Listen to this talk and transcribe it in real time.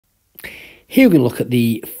Here we're going to look at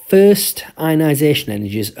the first ionisation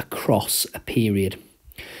energies across a period.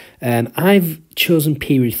 I've chosen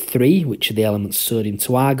period 3, which are the elements sodium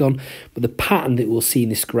to argon, but the pattern that we'll see in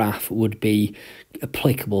this graph would be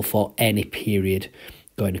applicable for any period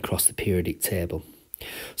going across the periodic table.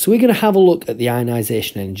 So we're going to have a look at the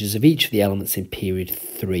ionisation energies of each of the elements in period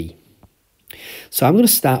 3. So I'm going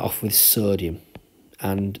to start off with sodium,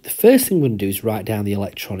 and the first thing we're going to do is write down the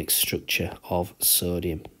electronic structure of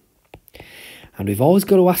sodium. And we've always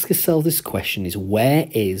got to ask ourselves this question, is where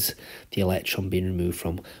is the electron being removed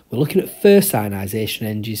from? We're looking at first ionisation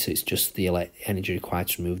energy, so it's just the energy required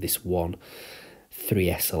to remove this one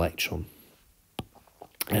 3s electron.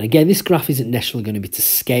 And again, this graph isn't necessarily going to be to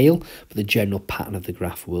scale, but the general pattern of the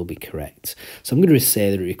graph will be correct. So I'm going to say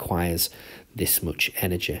that it requires this much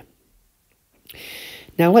energy.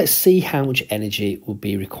 Now let's see how much energy will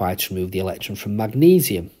be required to remove the electron from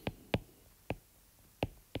magnesium.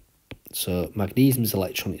 So magnesium's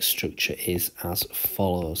electronic structure is as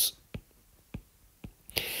follows.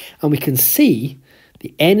 And we can see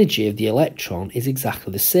the energy of the electron is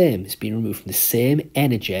exactly the same. It's been removed from the same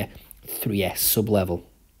energy 3s sublevel.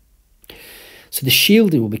 So the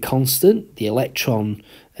shielding will be constant. The electron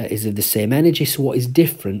is of the same energy. So what is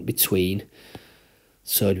different between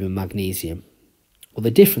sodium and magnesium? Well,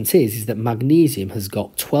 the difference is that magnesium has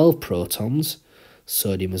got 12 protons.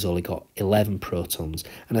 Sodium has only got 11 protons,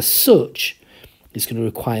 and as such it's going to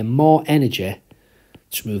require more energy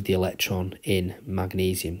to remove the electron in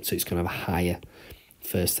magnesium, so it's going to have a higher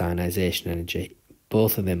first ionisation energy.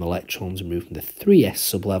 Both of them electrons are moved from the 3s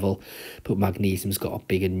sublevel, but magnesium's got a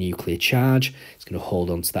bigger nuclear charge. It's going to hold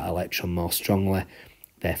on to that electron more strongly,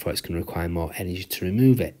 therefore it's going to require more energy to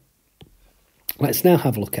remove it. Let's now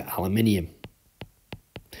have a look at aluminium.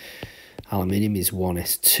 Aluminium is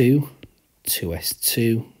 1s2,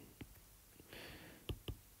 2s2,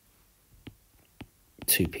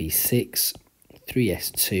 2p6,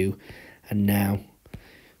 3s2, and now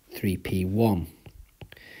 3p1.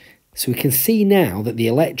 So we can see now that the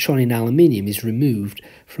electron in aluminium is removed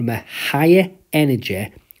from a higher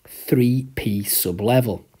energy 3p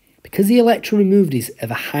sublevel. Because the electron removed is of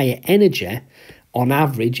a higher energy, on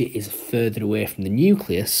average it is further away from the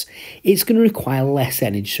nucleus, it's going to require less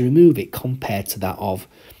energy to remove it compared to that of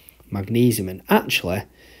magnesium, and actually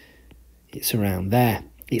it's around there.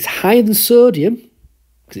 It's higher than sodium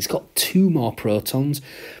because it's got 2 more protons,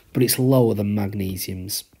 but it's lower than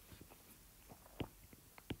magnesium's.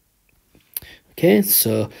 Okay,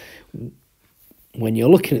 so when you're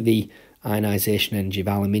looking at the ionisation energy of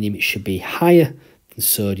aluminium, it should be higher than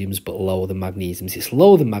sodium's but lower than magnesium's. It's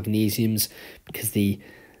lower than magnesium's because the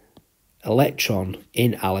electron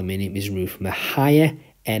in aluminium is removed from a higher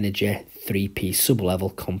energy 3p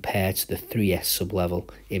sublevel compared to the 3s sublevel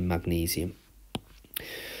in magnesium.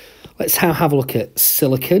 Let's now have a look at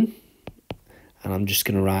silicon, and I'm just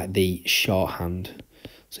going to write the shorthand.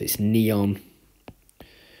 So it's neon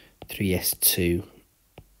 3s2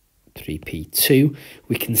 3p2.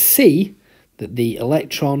 We can see that the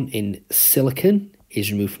electron in silicon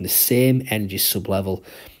is removed from the same energy sublevel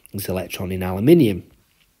as the electron in aluminium,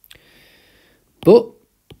 but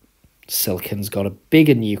silicon's got a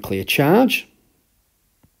bigger nuclear charge,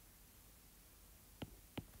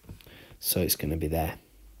 so it's going to be there.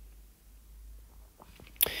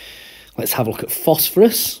 Let's have a look at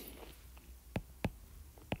phosphorus.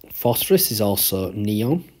 Phosphorus is also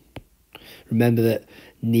neon. Remember that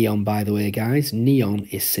neon, by the way, guys, neon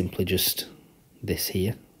is simply just this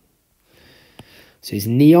here. So it's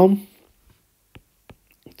neon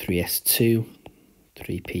 3s2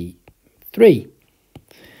 3p3.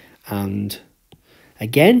 And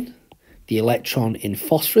again, the electron in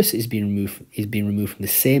phosphorus is being removed from the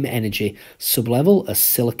same energy sublevel as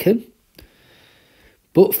silicon,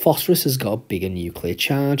 but phosphorus has got a bigger nuclear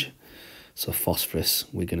charge, so phosphorus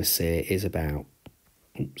we're going to say is about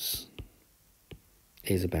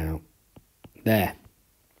there.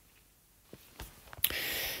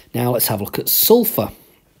 Now let's have a look at sulfur,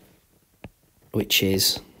 which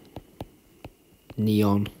is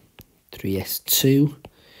neon 3s2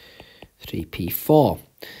 3p4.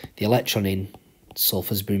 The electron in sulfur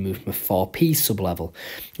has been removed from a 4p sublevel.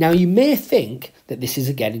 Now you may think that this is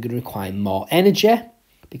again going to require more energy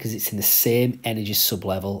because it's in the same energy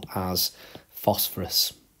sublevel as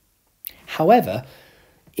phosphorus. However,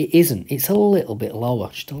 it isn't. It's a little bit lower,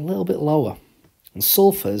 just a little bit lower. And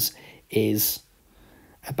sulfur's is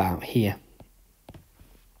about here.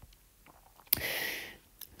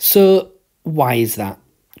 So why is that?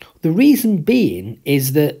 The reason being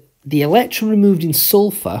is that the electron removed in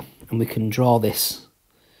sulfur, and we can draw this,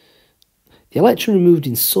 the electron removed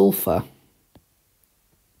in sulfur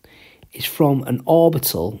is from an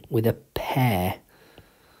orbital with a pair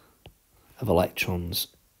of electrons,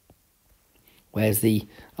 whereas the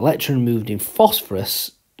electron removed in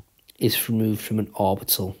phosphorus is removed from an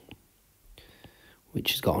orbital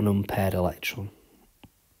which has got an unpaired electron.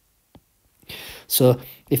 So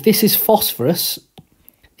if this is phosphorus,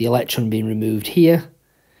 the electron being removed here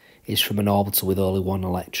is from an orbital with only one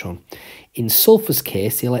electron. In sulphur's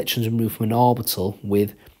case, the electron is removed from an orbital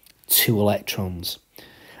with 2 electrons.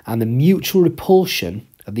 And the mutual repulsion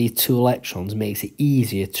of these 2 electrons makes it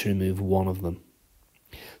easier to remove one of them.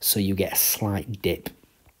 So you get a slight dip.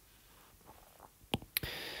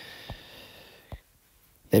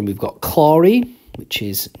 Then we've got chlorine, which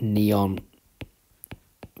is neon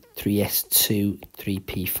 3s2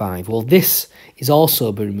 3p5. Well, this is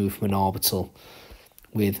also been removed from an orbital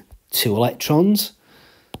with 2 electrons.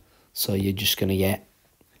 So you're just going to get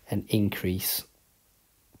an increase.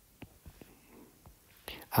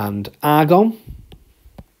 And argon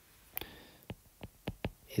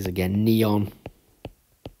is again neon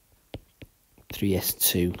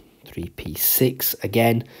 3s2 3p6.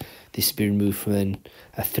 Again, this has been removed from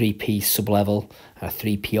a 3p sublevel and a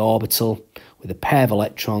 3p orbital with a pair of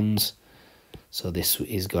electrons. So this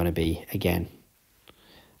is going to be, again,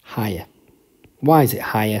 higher. Why is it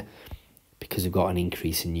higher? Because we've got an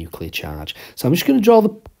increase in nuclear charge. So I'm just going to draw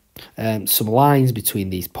some lines between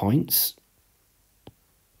these points.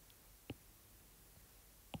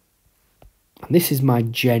 And this is my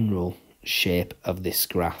general shape of this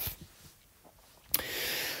graph.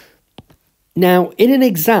 Now, in an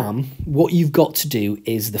exam, what you've got to do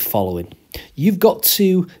is the following. You've got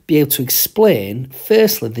to be able to explain,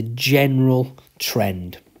 firstly, the general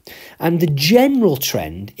trend. And the general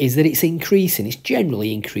trend is that it's increasing. It's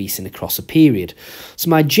generally increasing across a period. So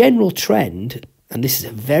my general trend, and this is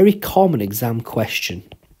a very common exam question,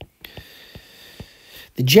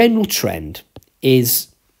 the general trend is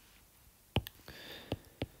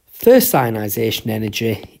first ionisation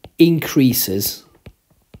energy increases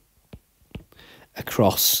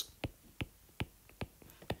across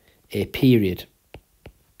a period.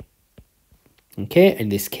 Okay, in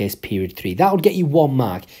this case, period 3. That would get you 1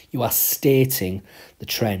 mark. You are stating the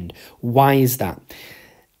trend. Why is that?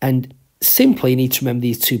 And simply, you need to remember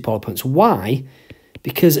these 2 bullet points. Why?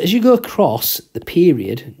 Because as you go across the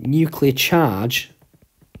period, nuclear charge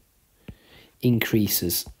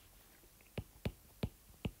increases.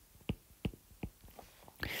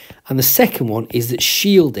 And the second one is that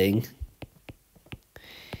shielding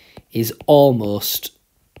is almost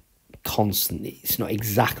constant. It's not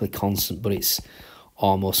exactly constant, but it's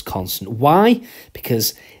almost constant. Why?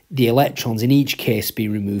 Because the electrons in each case be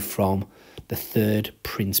removed from the 3rd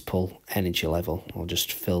principal energy level. I'll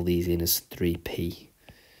just fill these in as 3p.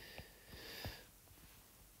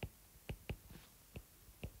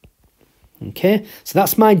 Okay, so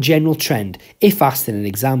that's my general trend. If asked in an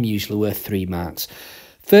exam, usually worth 3 marks.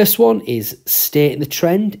 First one is stating the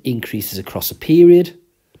trend increases across a period.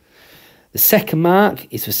 The second mark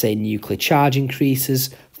is for saying nuclear charge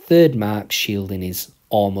increases. Third mark, shielding is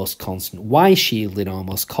almost constant. Why is shielding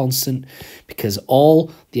almost constant? Because all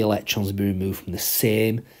the electrons will be removed from the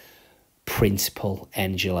same principal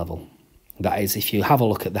energy level. That is, if you have a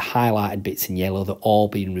look at the highlighted bits in yellow, they're all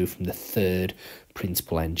being removed from the 3rd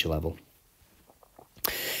principal energy level.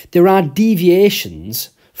 There are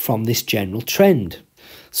deviations from this general trend.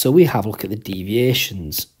 So we have a look at the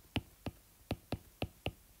deviations.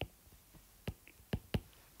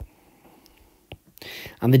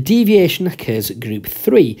 And the deviation occurs at group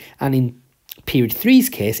 3, and in period 3's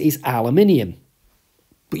case is aluminium.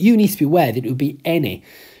 But you need to be aware that it would be any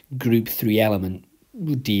group 3 element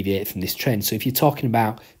would deviate from this trend. So if you're talking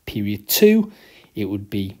about period 2, it would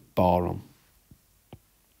be boron.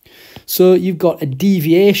 So you've got a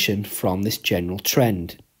deviation from this general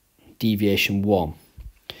trend, deviation 1.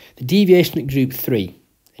 The deviation at group 3,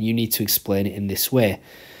 and you need to explain it in this way.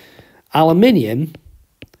 Aluminium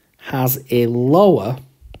has a lower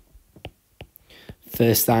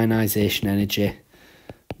first ionisation energy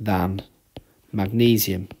than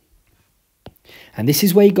magnesium. And this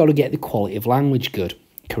is where you've got to get the quality of language good,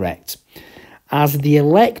 correct. As the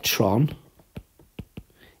electron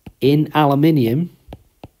in aluminium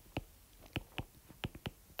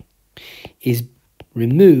is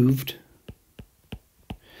removed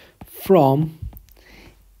from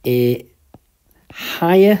a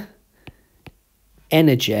higher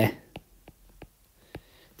energy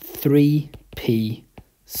 3p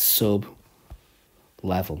sub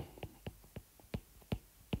level,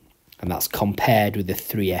 and that's compared with the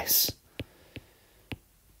 3s.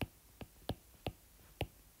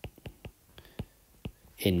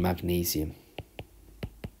 In magnesium.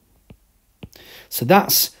 So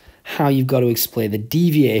that's how you've got to explain the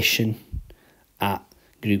deviation at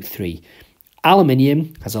group 3.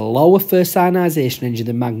 Aluminium has a lower first ionisation energy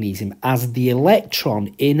than magnesium, as the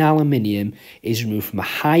electron in aluminium is removed from a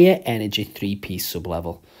higher energy 3p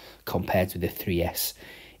sublevel compared with the 3s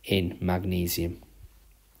in magnesium.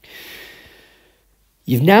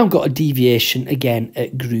 You've now got a deviation again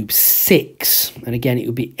at group 6, and again it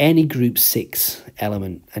would be any group 6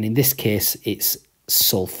 element, and in this case it's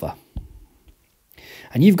sulfur.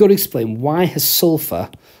 And you've got to explain, why has sulfur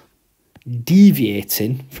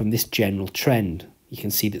deviating from this general trend? You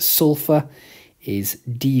can see that sulfur is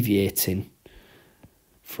deviating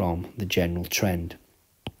from the general trend.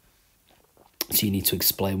 So you need to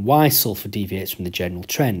explain why sulfur deviates from the general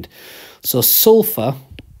trend. So sulfur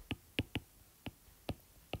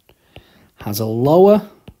has a lower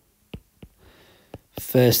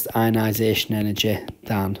first ionisation energy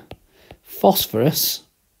than phosphorus,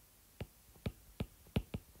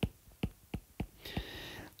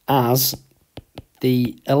 as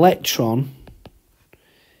the electron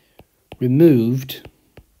removed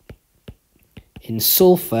in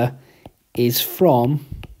sulfur is from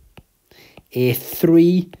a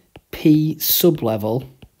 3p sublevel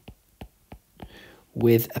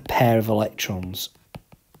with a pair of electrons.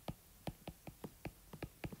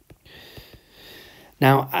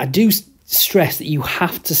 Now, I do stress that you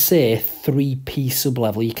have to say 3p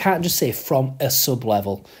sublevel. You can't just say from a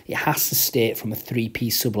sublevel. It has to state from a 3p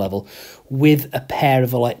sublevel with a pair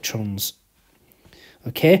of electrons.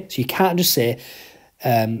 Okay, so you can't just say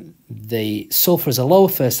the sulfur has a lower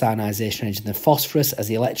first ionisation energy than phosphorus, as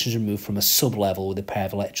the electrons are removed from a sublevel with a pair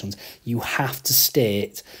of electrons. You have to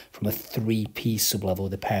state from a 3p sublevel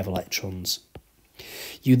with a pair of electrons.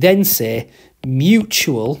 You then say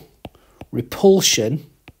mutual repulsion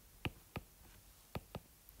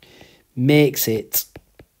makes it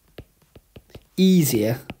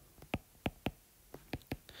easier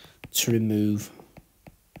to remove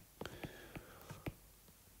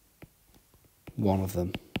one of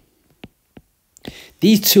them.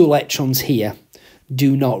 These two electrons here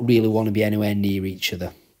do not really want to be anywhere near each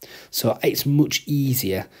other. So it's much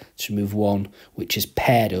easier to remove one which is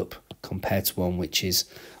paired up compared to one which is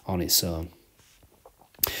on its own.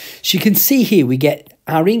 So you can see here we get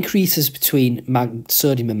our increases between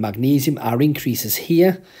sodium and magnesium, our increases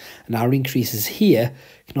here and our increases here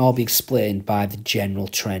can all be explained by the general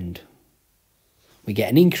trend. We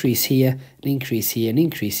get an increase here, an increase here, an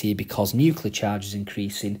increase here because nuclear charge is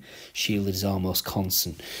increasing, shielded is almost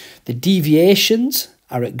constant. The deviations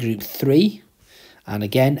are at group 3, and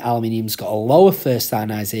again aluminium's got a lower first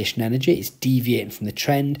ionisation energy, it's deviating from the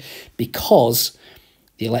trend because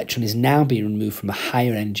the electron is now being removed from a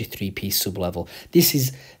higher energy 3p sublevel. This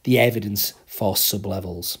is the evidence for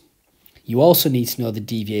sublevels. You also need to know the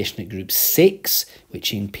deviation at group 6,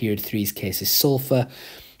 which in period 3's case is sulfur,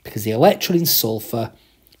 because the electron in sulfur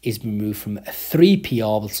is removed from a 3p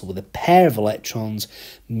orbital with a pair of electrons.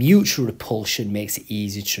 Mutual repulsion makes it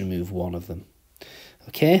easier to remove one of them.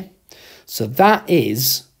 Okay, so that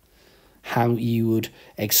is how you would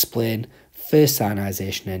explain first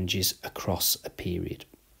ionisation energies across a period.